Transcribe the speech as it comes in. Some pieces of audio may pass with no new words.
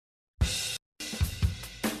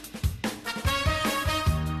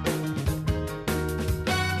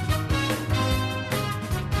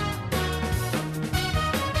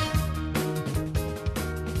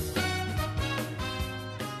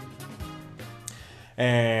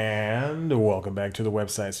And welcome back to the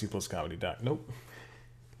website C+Comedy. Nope.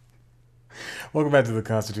 Welcome back to the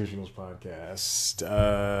Constitutionals podcast.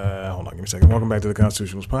 Hold on, give me a second. Welcome back to the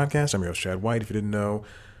Constitutionals podcast. I'm your host, Chad White. If you didn't know,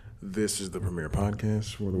 this is the premier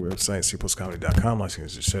podcast for the website C+Comedy.com. Like I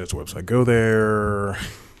just said, it's a website. Go there.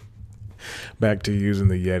 Back to using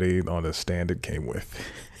the Yeti on the stand it came with.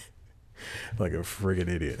 Like a friggin'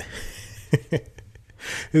 idiot.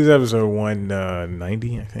 This is episode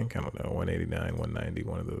 190, I think. I don't know, 189, 190,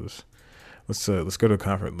 one of those. Let's go to a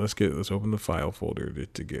conference. Let's open the file folder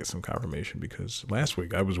to get some confirmation, because last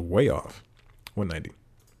week I was way off. 190.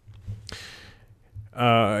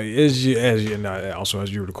 As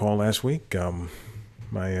you recall, last week, I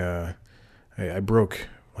broke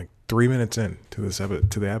like 3 minutes in to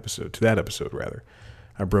that episode rather.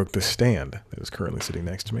 I broke the stand that is currently sitting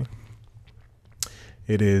next to me.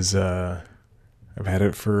 It is I've had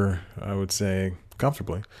it for, I would say,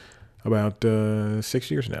 comfortably about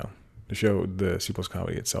 6 years now. The C+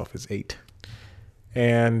 Comedy itself is 8.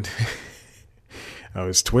 And I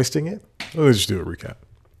was twisting it. Let's just do a recap.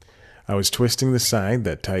 I was twisting the side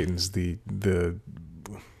that tightens the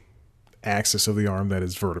axis of the arm that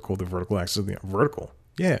is vertical, the vertical axis of the arm. Vertical.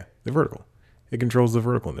 Yeah, the vertical. It controls the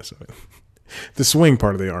verticalness of it. The swing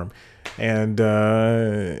part of the arm. And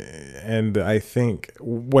I think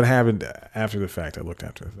what happened after the fact, I looked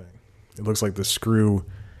after the fact. It looks like the screw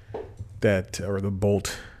or the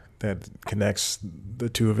bolt that connects the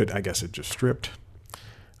two of it, I guess it just stripped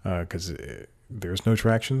because there's no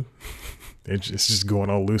traction. It's just going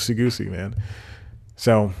all loosey goosey, man.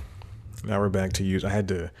 So now we're back to use. I had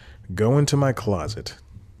to go into my closet,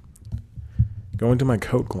 go into my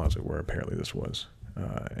coat closet where apparently this was.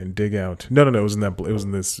 And dig out. No, it was in that. It was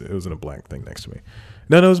in a black thing next to me.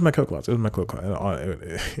 No, it was in my coat closet. It was in my coat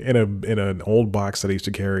closet in an old box that I used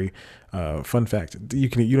to carry. Fun fact: you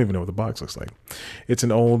don't even know what the box looks like. It's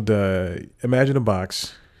an old. Imagine a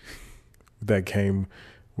box that came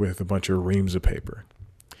with a bunch of reams of paper,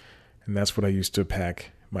 and that's what I used to pack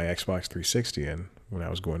my Xbox 360 in when I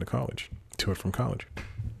was going to college. To and from college.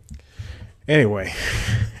 Anyway,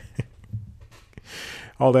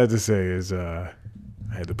 all that to say is.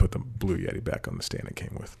 I had to put the Blue Yeti back on the stand it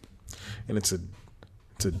came with. And it's a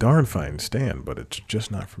darn fine stand, but it's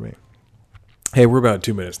just not for me. Hey, we're about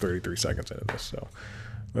 2 minutes, 33 seconds into this, so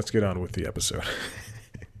let's get on with the episode.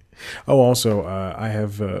 Oh, also, I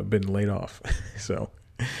have been laid off, so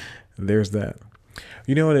there's that.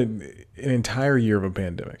 You know, an entire year of a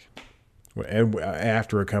pandemic, and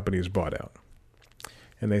after a company is bought out,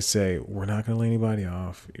 and they say, we're not going to lay anybody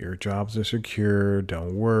off. Your jobs are secure.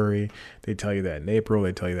 Don't worry. They tell you that in April.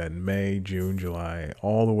 They tell you that in May, June, July,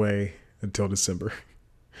 all the way until December.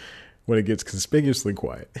 When it gets conspicuously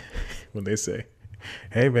quiet. When they say,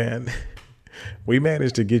 hey, man, we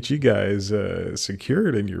managed to get you guys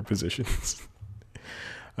secured in your positions.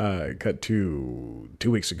 Cut to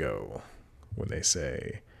 2 weeks ago when they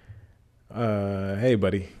say, hey,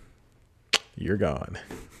 buddy, you're gone.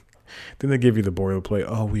 Then they give you the boilerplate.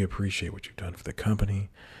 Oh, we appreciate what you've done for the company.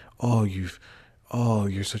 You're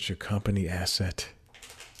such a company asset.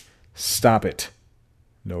 Stop it,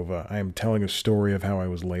 Nova. I am telling a story of how I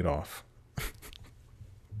was laid off.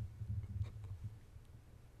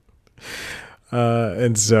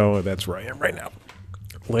 And so that's where I am right now.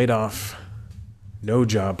 Laid off. No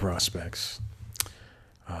job prospects.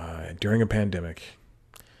 During a pandemic.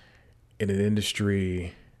 In an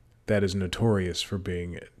industry that is notorious for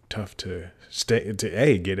being tough to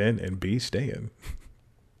A, get in, and B, stay in.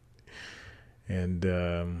 And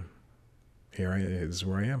this is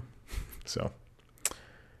where I am. So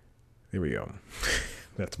there we go.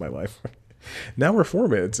 That's my life. Now we're 4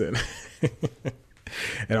 minutes in.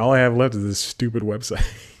 And all I have left is this stupid website.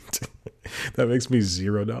 That makes me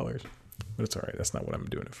 $0. But it's all right. That's not what I'm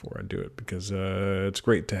doing it for. I do it because it's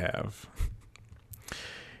great to have.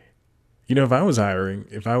 You know, if I was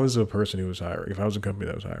a person who was hiring, if I was a company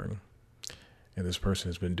that was hiring, and this person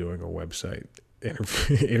has been doing a website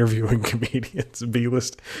interviewing comedians,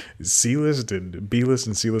 B-list, C-list, and B-list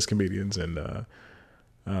and C-list comedians, and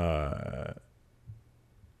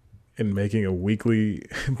making a weekly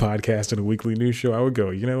podcast and a weekly news show, I would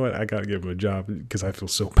go, you know what? I got to give him a job because I feel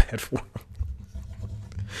so bad for him.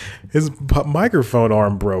 His microphone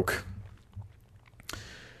arm broke.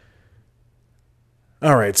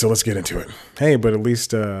 All right, so let's get into it. Hey, but at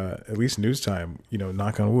least news time,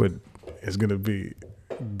 knock on wood, is going to be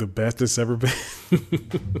the best it's ever been.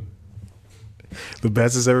 The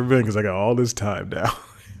best it's ever been because I got all this time now.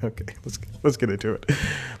 Okay, let's get into it.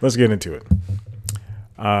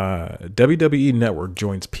 WWE Network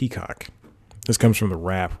joins Peacock. This comes from The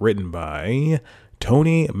Wrap, written by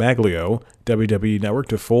Tony Maglio, WWE Network,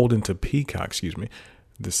 to fold into Peacock. Excuse me,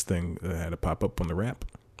 this thing that had to pop up on the wrap.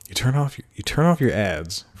 You turn off your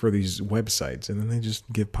ads for these websites, and then they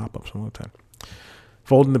just give pop-ups all the time.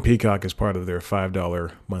 Fold into Peacock as part of their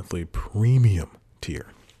 $5 monthly premium tier.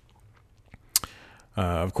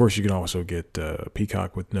 Of course, you can also get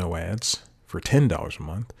Peacock with no ads for $10 a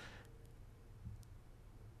month.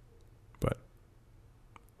 But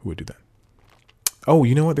who would do that? Oh,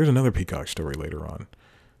 you know what? There's another Peacock story later on.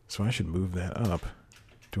 So I should move that up.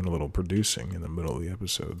 Doing a little producing in the middle of the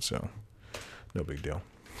episode, so no big deal.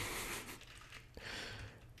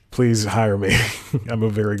 Please hire me. I'm a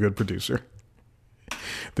very good producer.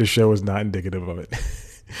 This show is not indicative of it.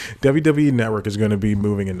 WWE Network is going to be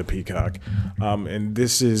moving into Peacock. And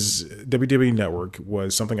this is WWE Network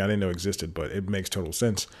was something I didn't know existed, but it makes total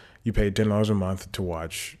sense. You pay $10 a month to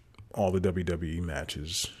watch all the WWE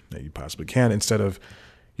matches that you possibly can, instead of,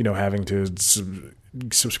 having to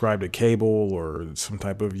subscribe to cable or some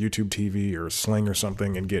type of YouTube TV or Sling or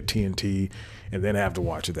something and get TNT and then have to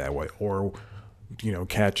watch it that way. Or,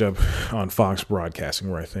 catch up on Fox Broadcasting,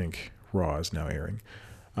 where I think Raw is now airing.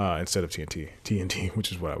 Instead of TNT,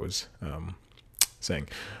 which is what I was saying.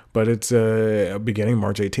 But it's beginning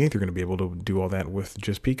March 18th, you're going to be able to do all that with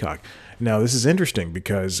just Peacock. Now, this is interesting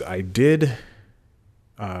because I did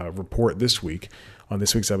report this week on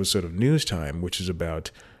this week's episode of News Time, which is about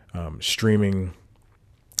streaming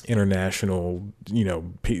international,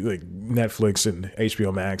 like Netflix and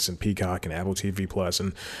HBO Max and Peacock and Apple TV Plus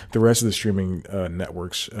and the rest of the streaming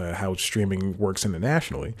networks, how streaming works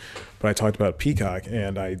internationally. But I talked about Peacock,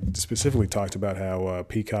 and I specifically talked about how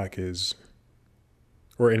Peacock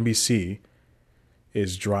or NBC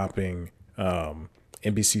is dropping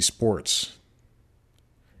NBC Sports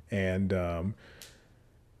and the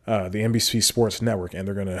NBC Sports Network, and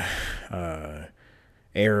they're going to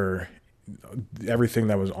air everything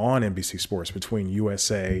that was on NBC Sports between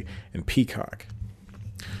USA and Peacock.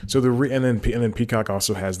 So and then Peacock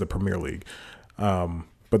also has the Premier League,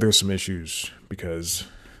 but there's some issues because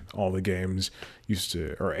all the games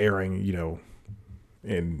are airing,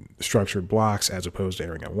 in structured blocks as opposed to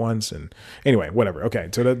airing at once. And anyway, whatever. Okay,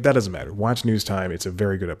 so that doesn't matter. Watch News Time. It's a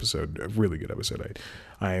very good episode, a really good episode.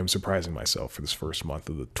 I am surprising myself for this first month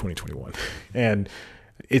of the 2021, and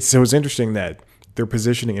it's interesting that they're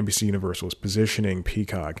positioning NBC Universal is positioning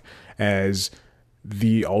Peacock as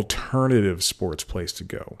the alternative sports place to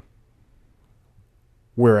go.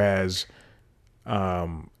 Whereas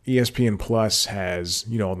ESPN Plus has,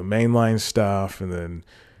 all the mainline stuff, and then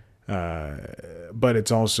but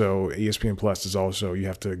it's also ESPN Plus is also, you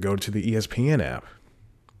have to go to the ESPN app,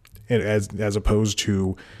 and as opposed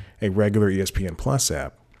to a regular ESPN Plus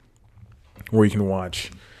app where you can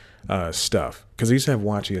watch stuff. Because they used to have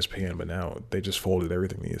Watch ESPN, but now they just folded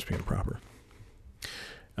everything to ESPN proper.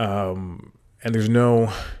 And there's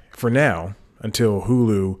no, for now, until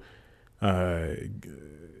Hulu,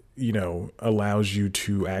 allows you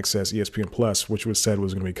to access ESPN Plus, which was said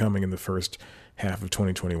was going to be coming in the first half of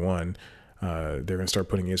 2021. They're going to start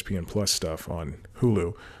putting ESPN Plus stuff on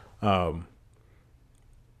Hulu.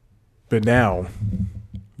 But now,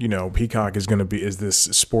 Peacock is this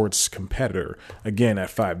sports competitor again at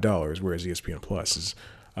 $5, whereas ESPN Plus is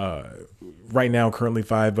right now currently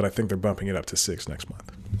 $5, but I think they're bumping it up to $6 next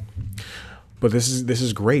month. But this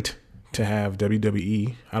is great to have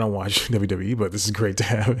WWE. I don't watch WWE, but this is great to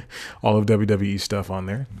have all of WWE stuff on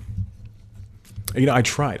there. I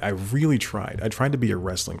really tried. I tried to be a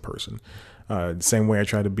wrestling person, the same way I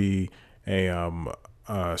tried to be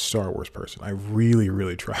a Star Wars person. I really,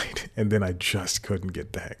 really tried, and then I just couldn't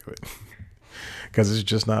get the hang of it because it's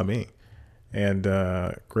just not me. And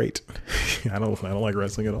great, I don't like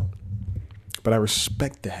wrestling at all, but I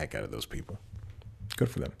respect the heck out of those people. Good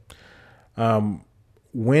for them.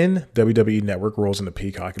 When WWE Network rolls into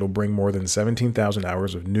Peacock, it'll bring more than 17,000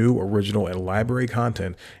 hours of new, original, and library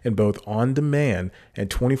content in both on-demand and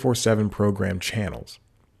 24/7 program channels.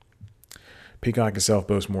 Peacock itself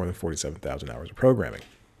boasts more than 47,000 hours of programming.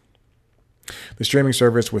 The streaming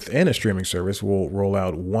service within a streaming service will roll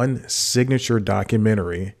out one signature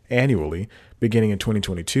documentary annually, beginning in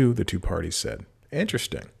 2022, the two parties said.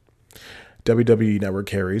 Interesting. WWE Network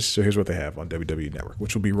carries, so here's what they have on WWE Network,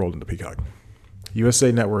 which will be rolled into Peacock.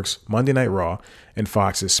 USA Network's Monday Night Raw and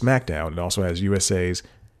Fox's SmackDown. It also has USA's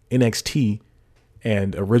NXT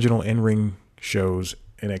and original in-ring shows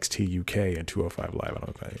NXT UK and 205 Live. I don't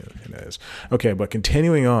know what that is. Okay, but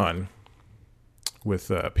continuing on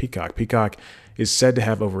with Peacock. Peacock is said to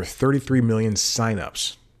have over 33 million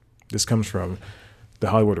signups. This comes from The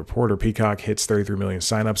Hollywood Reporter, Peacock hits 33 million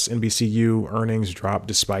signups. NBCU earnings drop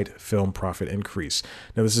despite film profit increase.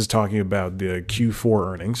 Now, this is talking about the Q4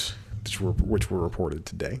 earnings, which were reported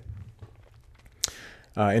today.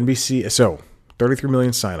 NBC, so 33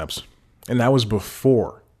 million signups. And that was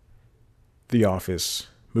before The Office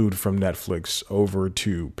moved from Netflix over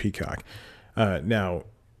to Peacock. Now,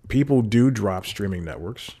 people do drop streaming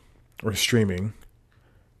networks or streaming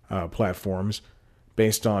platforms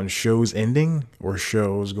based on shows ending or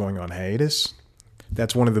shows going on hiatus.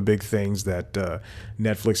 That's one of the big things that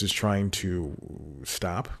Netflix is trying to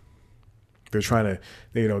stop. They're trying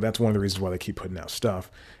to, that's one of the reasons why they keep putting out stuff,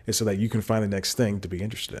 is so that you can find the next thing to be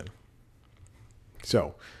interested in.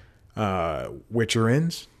 So, Witcher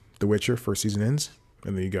ends. The Witcher first season ends.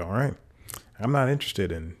 And then you go, all right, I'm not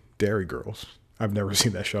interested in Dairy Girls. I've never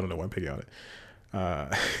seen that show. I don't know why I'm picking on it.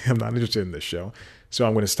 I'm not interested in this show. So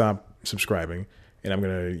I'm going to stop subscribing. And I'm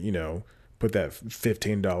going to, put that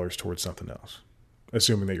 $15 towards something else,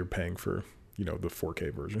 assuming that you're paying for, the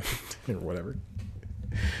 4K version or whatever.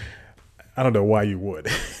 I don't know why you would,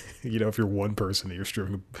 if you're one person and you're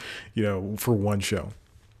streaming, for one show.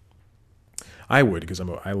 I would, because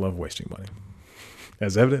I love wasting money,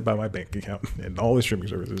 as evident by my bank account and all the streaming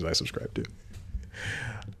services I subscribe to.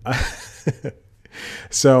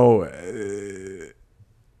 So,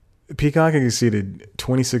 Peacock exceeded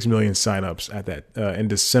 26 million signups at that in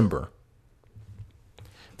December.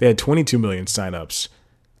 They had 22 million signups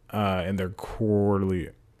in their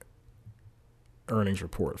quarterly earnings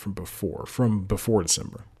report from before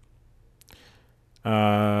December.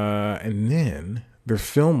 And then their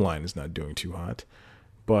film line is not doing too hot.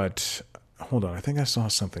 But hold on, I think I saw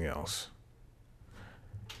something else.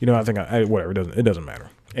 I think whatever, it doesn't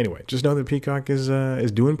matter. Anyway, just know that Peacock is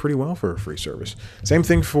doing pretty well for a free service. Same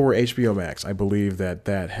thing for HBO Max. I believe that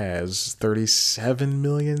has 37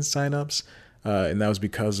 million signups, and that was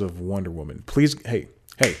because of Wonder Woman. Please, hey,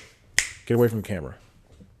 get away from the camera.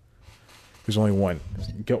 There's only one.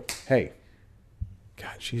 Go, hey.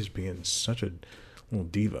 God, she's being such a little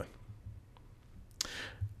diva.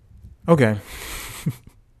 Okay.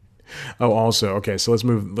 Oh, also, okay, so let's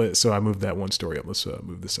move. So I moved that one story up. Let's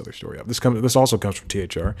move this other story up. This also comes from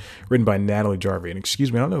THR, written by Natalie Jarvie. And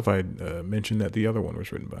excuse me, I don't know if I mentioned that the other one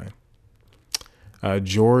was written by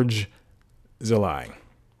George Zelai.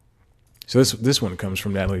 So this one comes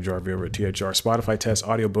from Natalie Jarvie over at THR. Spotify tests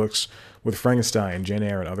audiobooks with Frankenstein, Jane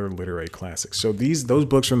Eyre, and other literary classics. So those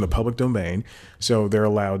books are in the public domain, so they're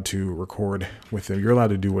allowed to record with them. You're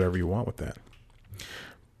allowed to do whatever you want with that.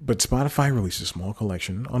 But Spotify released a small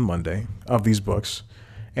collection on Monday of these books,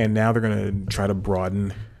 and now they're going to try to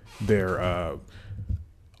broaden their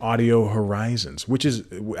audio horizons, which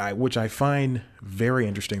I find very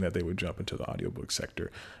interesting that they would jump into the audiobook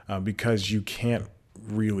sector, because you can't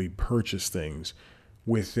really purchase things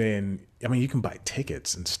within. I mean, you can buy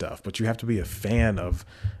tickets and stuff, but you have to be a fan of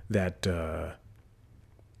that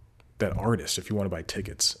artist if you want to buy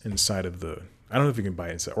tickets inside of the. I don't know if you can buy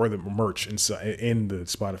it inside, or the merch inside in the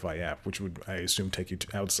Spotify app, which would, I assume, take you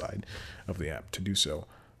to outside of the app to do so.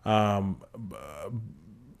 But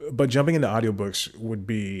jumping into audiobooks would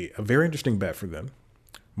be a very interesting bet for them,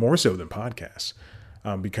 more so than podcasts,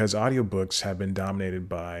 because audiobooks have been dominated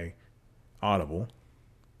by Audible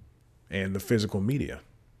and the physical media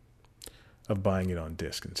of buying it on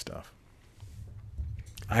disc and stuff.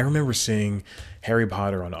 I remember seeing Harry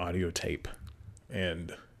Potter on audio tape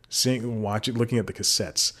and looking at the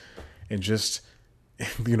cassettes, and just,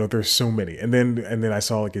 there's so many. And then I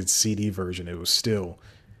saw like a CD version. It was still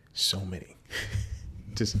so many,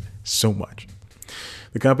 just so much.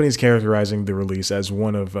 The company is characterizing the release as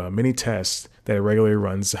one of many tests that it regularly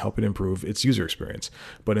runs to help it improve its user experience.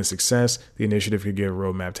 But in success, the initiative could give a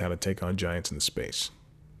roadmap to how to take on giants in the space.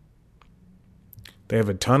 They have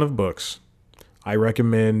a ton of books. I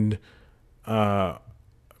recommend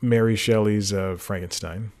Mary Shelley's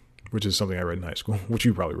Frankenstein, which is something I read in high school, which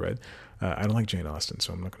you probably read. I don't like Jane Austen,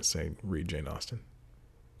 so I'm not going to say read Jane Austen.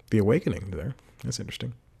 The Awakening there. That's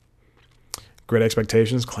interesting. Great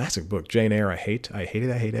Expectations, classic book. Jane Eyre, I hate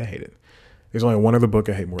it. There's only one other book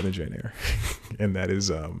I hate more than Jane Eyre, and that is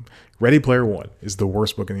Ready Player One is the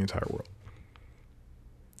worst book in the entire world.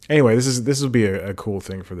 Anyway, this would be a cool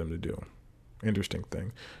thing for them to do. Interesting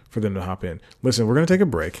thing for them to hop in. Listen, we're going to take a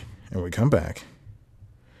break, and when we come back,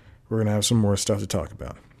 we're going to have some more stuff to talk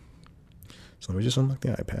about. So let me just unlock the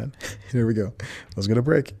iPad. Here we go. Let's get a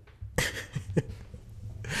break.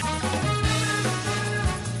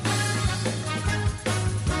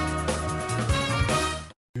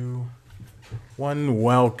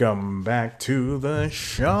 Welcome back to the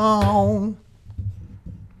show.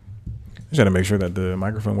 I just had to make sure that the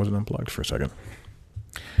microphone wasn't unplugged for a second.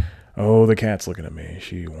 Oh, the cat's looking at me.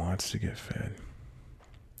 She wants to get fed.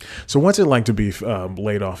 So, what's it like to be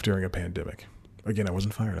laid off during a pandemic? Again, I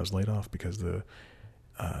wasn't fired. I was laid off because the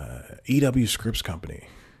EW Scripps Company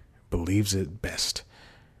believes it best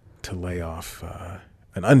to lay off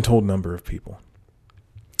an untold number of people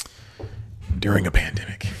during a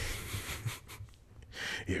pandemic.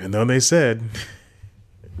 Even though they said,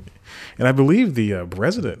 and I believe the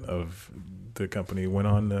president of the company went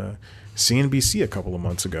on CNBC a couple of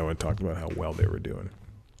months ago and talked about how well they were doing.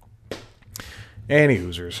 Any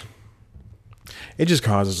hoosers. It just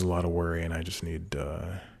causes a lot of worry, and I just need,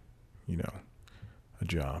 a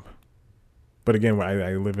job. But again,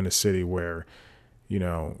 I live in a city where,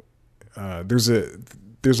 there's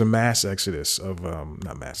a mass exodus of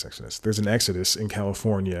not mass exodus. There's an exodus in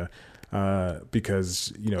California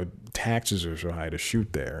because taxes are so high to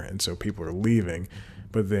shoot there, and so people are leaving.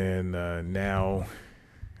 But then now,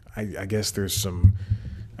 I guess there's some.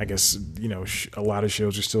 I guess a lot of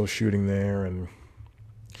shows are still shooting there, and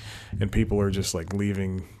people are just like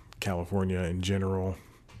leaving California in general.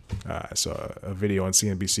 I saw a video on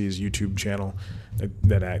CNBC's YouTube channel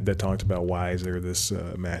that talked about why is there this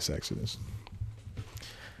mass exodus,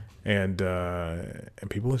 and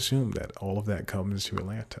people assume that all of that comes to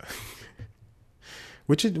Atlanta,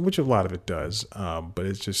 which a lot of it does, but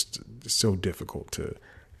it's just so difficult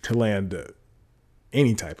to land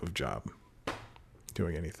any type of job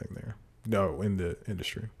doing anything there. No, in the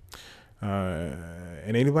industry,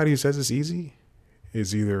 and anybody who says it's easy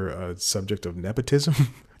is either a subject of nepotism.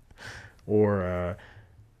 Or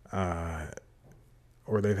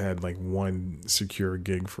they've had like one secure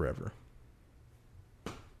gig forever.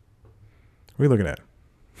 What are you looking at?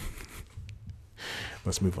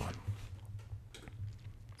 Let's move on.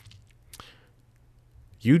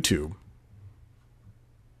 YouTube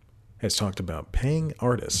has talked about paying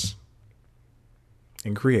artists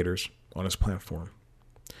and creators on its platform.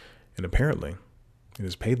 And apparently, it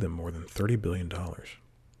has paid them more than $30 billion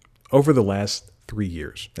over the last 3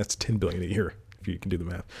 years. That's $10 billion a year, if you can do the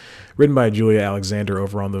math. Written by Julia Alexander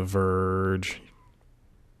over on The Verge.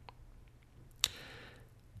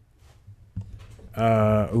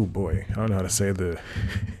 Oh boy, I don't know how to say the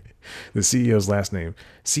CEO's last name.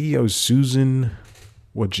 CEO Susan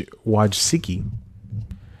Wojcicki.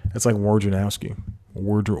 That's like Wojnarowski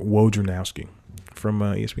from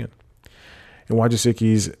ESPN. And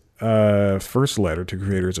Wojcicki's first letter to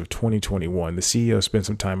creators of 2021, the CEO spent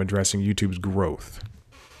some time addressing YouTube's growth.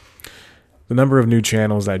 The number of new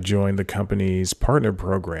channels that joined the company's partner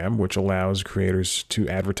program, which allows creators to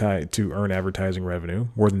earn advertising revenue,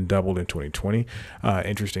 more than doubled in 2020.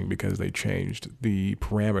 Interesting because they changed the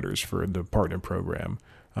parameters for the partner program,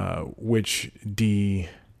 which defunded,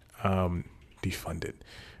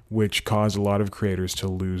 which caused a lot of creators to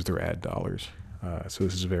lose their ad dollars. So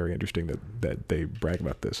this is very interesting that they brag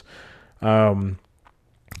about this,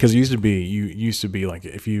 because it used to be like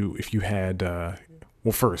if you had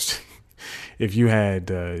first if you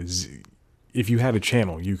had a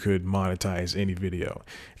channel you could monetize any video.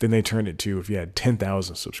 Then they turned it to if you had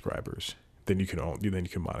 10,000 subscribers then you can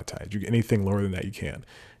monetize. Anything lower than that you can.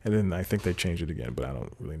 And then I think they changed it again, but I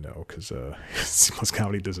don't really know because Seamless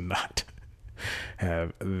Comedy does not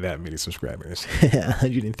have that many subscribers.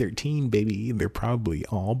 113, baby. They're probably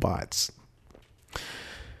all bots.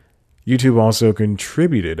 YouTube also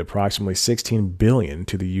contributed approximately $16 billion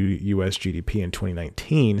to the U.S. GDP in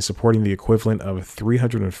 2019, supporting the equivalent of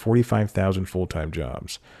 345,000 full-time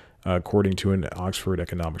jobs, according to an Oxford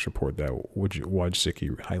economics report that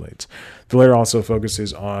Wojcicki highlights. The letter also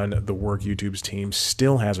focuses on the work YouTube's team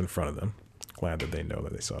still has in front of them. Glad that they know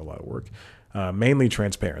that they saw a lot of work. Mainly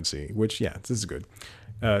transparency, which, yeah, this is good,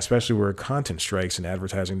 especially where content strikes and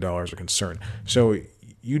advertising dollars are concerned. So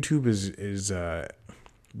YouTube is I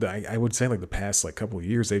would say like the past couple of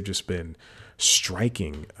years, they've just been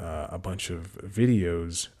striking a bunch of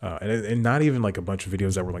videos, and not even like a bunch of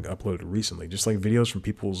videos that were like uploaded recently, just like videos from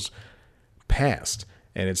people's past.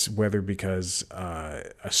 And it's whether because a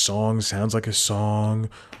song sounds like a song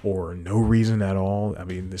or no reason at all. I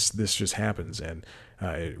mean, this just happens, and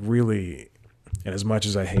it really. And as much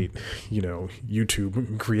as I hate,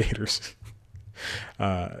 YouTube creators,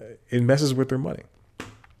 it messes with their money.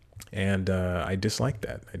 And I dislike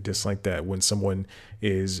that. I dislike that when someone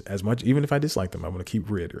is even if I dislike them, I'm going to keep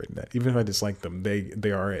reiterating that. Even if I dislike them,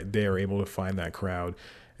 they are able to find that crowd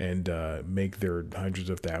and make their hundreds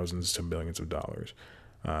of thousands to millions of dollars.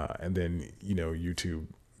 And then, YouTube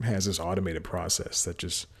has this automated process that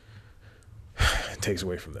just takes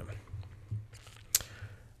away from them.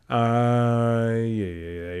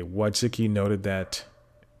 Wojcicki noted that,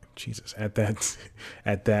 the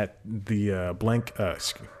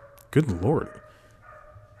Good Lord.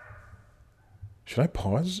 Should I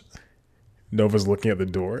pause? Nova's looking at the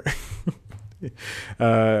door.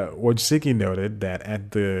 Wojcicki noted that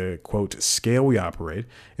at the, quote, scale we operate,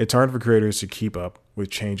 it's hard for creators to keep up with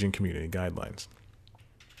changing community guidelines.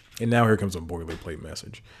 And now here comes a boilerplate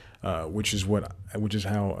message, which is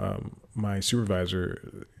how my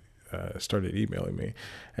supervisor started emailing me.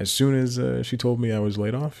 As soon as she told me I was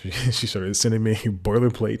laid off, she started sending me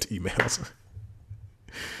boilerplate emails.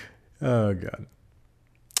 Oh, God.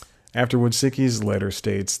 After Wojcicki's letter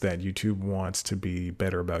states that YouTube wants to be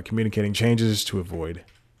better about communicating changes to avoid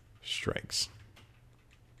strikes.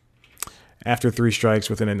 After 3 strikes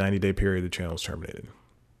within a 90-day period, the channel is terminated.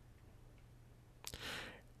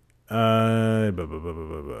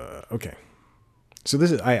 Okay. So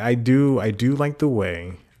this is I do like the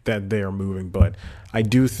way that they are moving, but I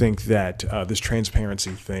do think that this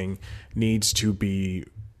transparency thing needs to be.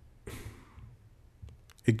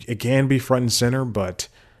 It can be front and center, but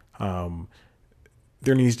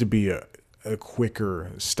there needs to be a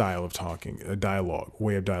quicker style of talking,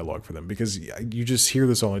 way of dialogue for them, because you just hear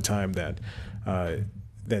this all the time that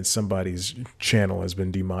somebody's channel has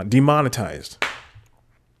been demonetized.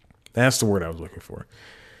 That's the word I was looking for.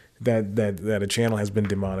 That a channel has been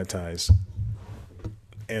demonetized,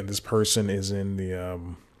 and this person is in the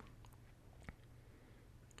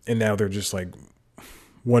and now they're just like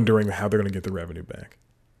wondering how they're going to get the revenue back.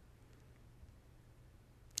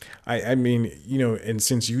 I mean, and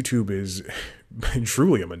since YouTube is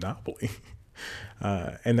truly a monopoly,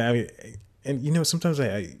 sometimes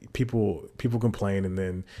people complain, and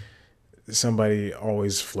then somebody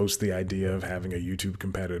always floats the idea of having a YouTube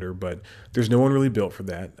competitor, but there's no one really built for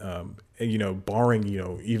that. Barring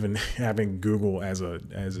even having Google as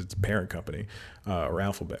its parent company, or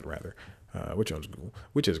Alphabet rather. Which is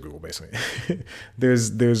Google basically.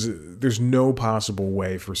 there's no possible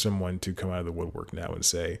way for someone to come out of the woodwork now and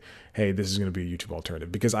say, hey, this is going to be a YouTube alternative,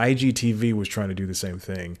 because IGTV was trying to do the same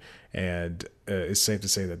thing, and it's safe to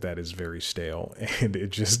say that is very stale, and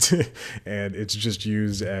it's just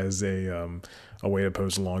used as a way to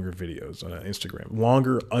post longer videos on Instagram,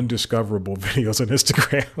 longer undiscoverable videos on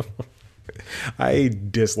Instagram. I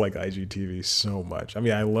dislike IGTV so much. I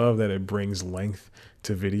mean, I love that it brings length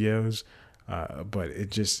to videos, but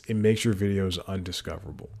it makes your videos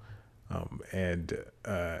undiscoverable. And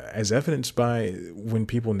as evidenced by when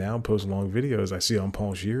people now post long videos, I see on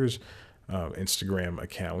Paul Scheer's Instagram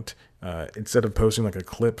account, instead of posting like a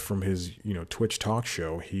clip from his Twitch talk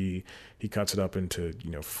show, he cuts it up into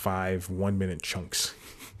 5 1-minute chunks.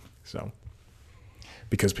 So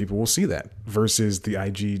because people will see that, versus the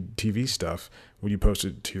IGTV stuff when you post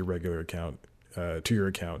it to your regular account,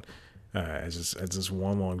 as this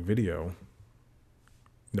one long video,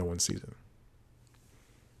 no one sees it.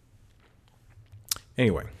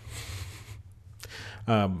 Anyway,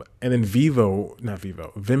 and then Vimeo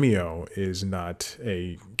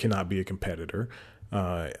cannot be a competitor.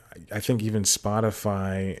 I think even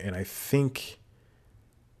Spotify, and I think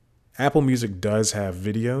Apple Music does have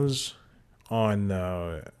videos on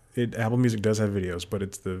Apple Music does have videos, but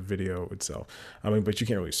it's the video itself. I mean, but you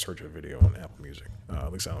can't really search a video on Apple Music.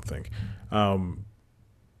 At least I don't think.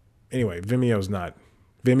 Anyway, Vimeo's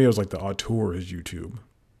like the auteur is YouTube.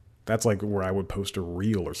 That's like where I would post a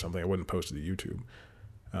reel or something. I wouldn't post it to YouTube.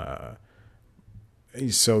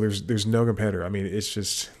 So there's no competitor. I mean, it's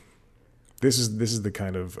just this is the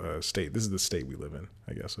kind of state. This is the state we live in,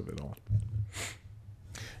 I guess, of it all.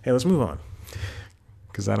 Hey, let's move on,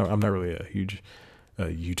 because I'm not really a huge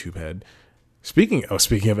YouTube head. Speaking of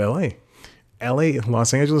LA,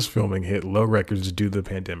 Los Angeles filming hit low records due to the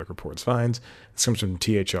pandemic, reports finds. This comes from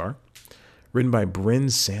THR, written by Bryn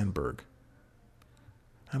Sandberg.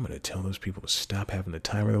 I'm going to tell those people to stop having the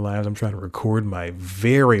time of their lives. I'm trying to record my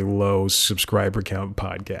very low subscriber count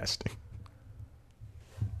podcasting.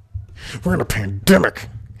 We're in a pandemic.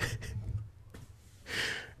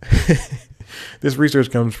 This research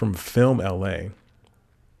comes from Film LA.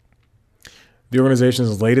 The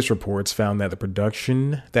organization's latest reports found that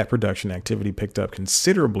production activity picked up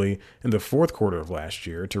considerably in the fourth quarter of last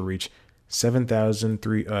year to reach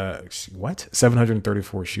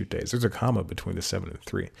 734 shoot days. There's a comma between the 7 and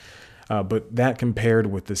 3. But that compared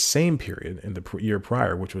with the same period in the year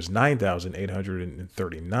prior, which was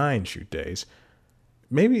 9,839 shoot days.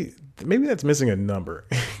 Maybe that's missing a number.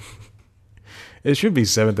 It should be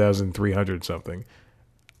 7,300 something.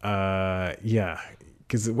 Yeah.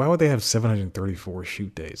 Because why would they have 734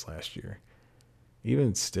 shoot days last year?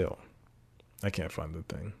 Even still, I can't find the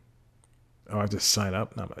thing. Oh, I have to sign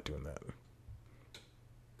up? No, I'm not doing that.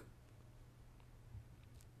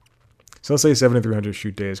 So let's say 7,300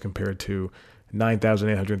 shoot days compared to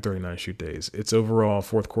 9,839 shoot days. Its overall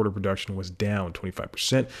fourth quarter production was down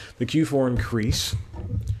 25%. The Q4 increase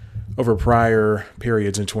over prior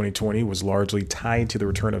periods in 2020 was largely tied to the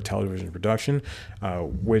return of television production,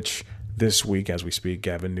 which this week, as we speak,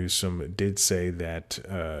 Gavin Newsom did say that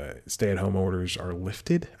stay-at-home orders are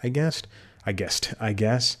lifted, I guess,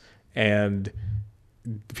 and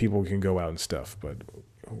people can go out and stuff, but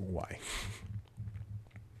why?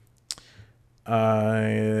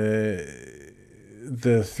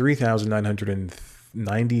 The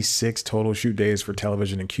 3,996 total shoot days for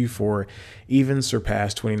television in Q4 even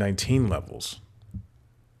surpassed 2019 levels.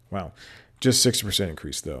 Wow. Just 60%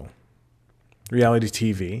 increase, though. Reality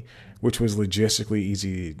TV, which was logistically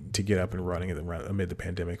easy to get up and running amid the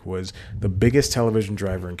pandemic, was the biggest television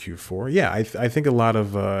driver in Q4. Yeah, I think a lot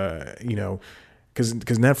of, because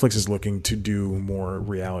Netflix is looking to do more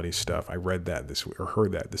reality stuff. I read that this week, or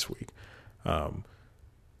heard that this week.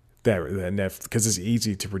 That Netflix, because it's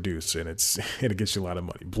easy to produce and it gets you a lot of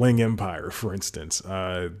money. Bling Empire, for instance,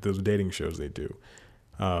 those dating shows they do.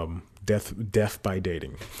 Death by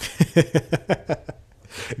Dating.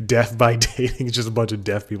 Death by Dating is just a bunch of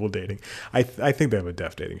deaf people dating. I think they have a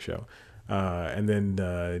deaf dating show. And then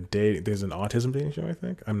there's an autism dating show, I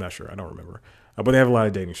think. I'm not sure. I don't remember. But they have a lot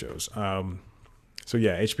of dating shows. So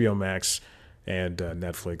yeah, HBO Max and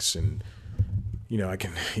Netflix, and I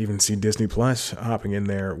can even see Disney Plus hopping in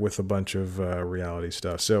there with a bunch of reality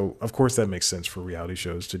stuff. So of course that makes sense for reality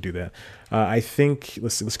shows to do that. I think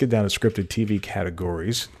let's get down to scripted TV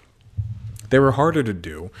categories. They were harder to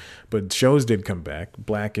do, but shows did come back.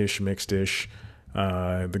 Blackish, Mixedish,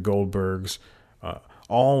 the Goldbergs,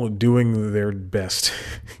 all doing their best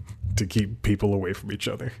to keep people away from each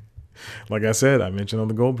other. Like I said, I mentioned on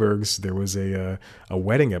the Goldbergs, there was a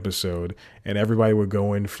wedding episode, and everybody would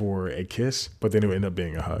go in for a kiss, but then it would end up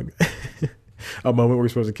being a hug. A moment where we're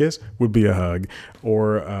supposed to kiss would be a hug,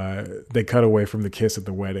 or they cut away from the kiss at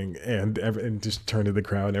the wedding and just turned to the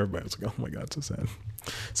crowd, and everybody was like, "Oh my God, so sad,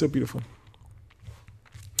 so beautiful."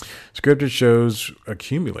 Scripted shows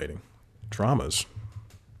accumulating. Dramas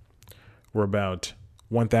were about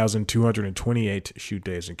 1,228 shoot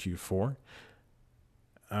days in Q4.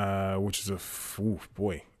 Which is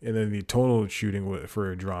boy. And then the total shooting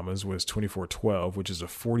for dramas was 2,412, which is a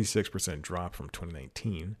 46% drop from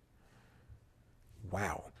 2019.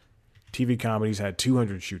 Wow. TV comedies had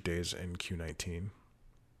 200 shoot days in Q19.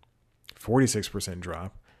 46%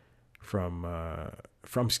 drop from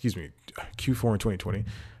Q4 in 2020.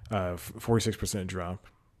 46% drop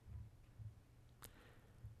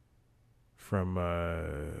from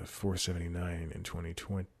 479 in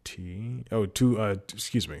 2020.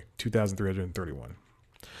 2,331.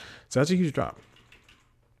 So that's a huge drop.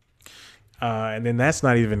 And then that's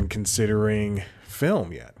not even considering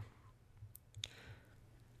film yet.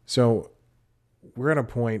 So we're at a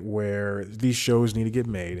point where these shows need to get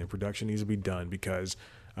made and production needs to be done because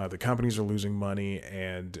the companies are losing money,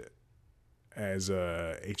 and as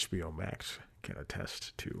HBO Max can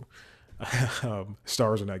attest to,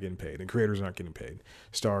 stars are not getting paid and creators are not getting paid.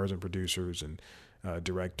 Stars and producers and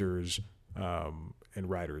directors and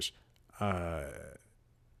writers. The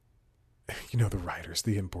writers,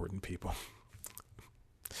 the important people.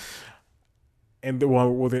 And they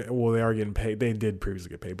are getting paid. They did previously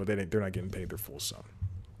get paid, but they're not getting paid their full sum,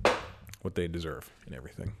 what they deserve and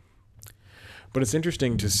everything. But it's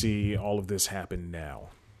interesting to see all of this happen now.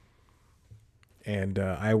 And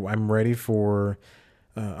I'm ready for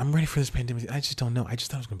this pandemic. I just don't know. I just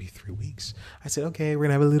thought it was gonna be 3 weeks. I said, okay, we're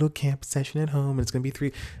gonna have a little camp session at home, and it's gonna be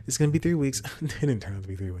 3 weeks. It didn't turn out to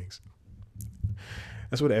be 3 weeks.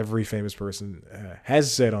 That's what every famous person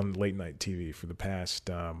has said on late night TV for the past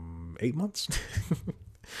 8 months.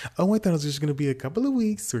 Oh, I thought it was just gonna be a couple of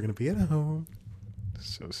weeks. We're gonna be at home.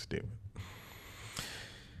 So stupid.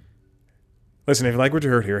 Listen, if you like what you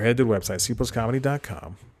heard here, head to the website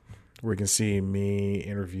cpluscomedy.com. where you can see me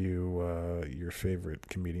interview your favorite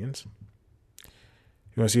comedians.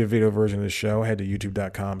 If you want to see a video version of the show, head to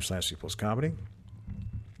youtube.com/cpluscomedy,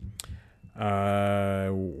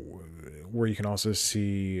 where you can also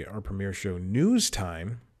see our premiere show, News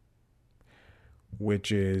Time,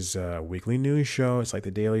 which is a weekly news show. It's like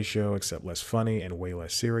The Daily Show, except less funny and way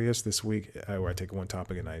less serious. This week, where I take one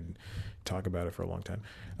topic and I talk about it for a long time.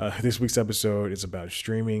 This week's episode is about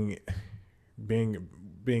streaming, being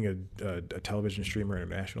a television streamer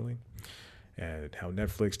internationally, and how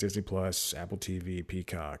Netflix, Disney Plus, Apple TV,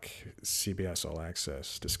 Peacock, CBS All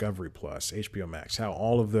Access, Discovery Plus, HBO Max, how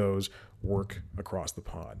all of those work across the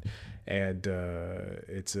pond. And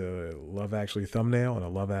it's a Love Actually thumbnail and a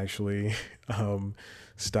Love Actually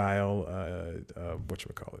style,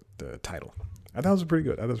 the title. I thought it was pretty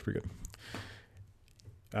good.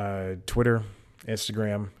 Twitter,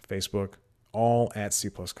 Instagram, Facebook, all at C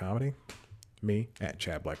Plus Comedy. Me at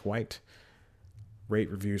Chad Black White. Rate,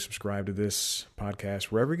 review, subscribe to this podcast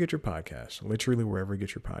wherever you get your podcasts. Literally wherever you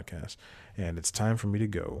get your podcasts. And it's time for me to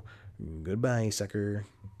go. Goodbye, sucker.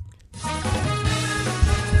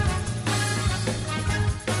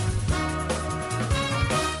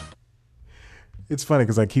 It's funny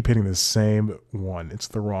because I keep hitting the same one. It's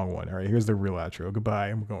the wrong one. All right, here's the real outro. Goodbye.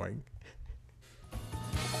 I'm going.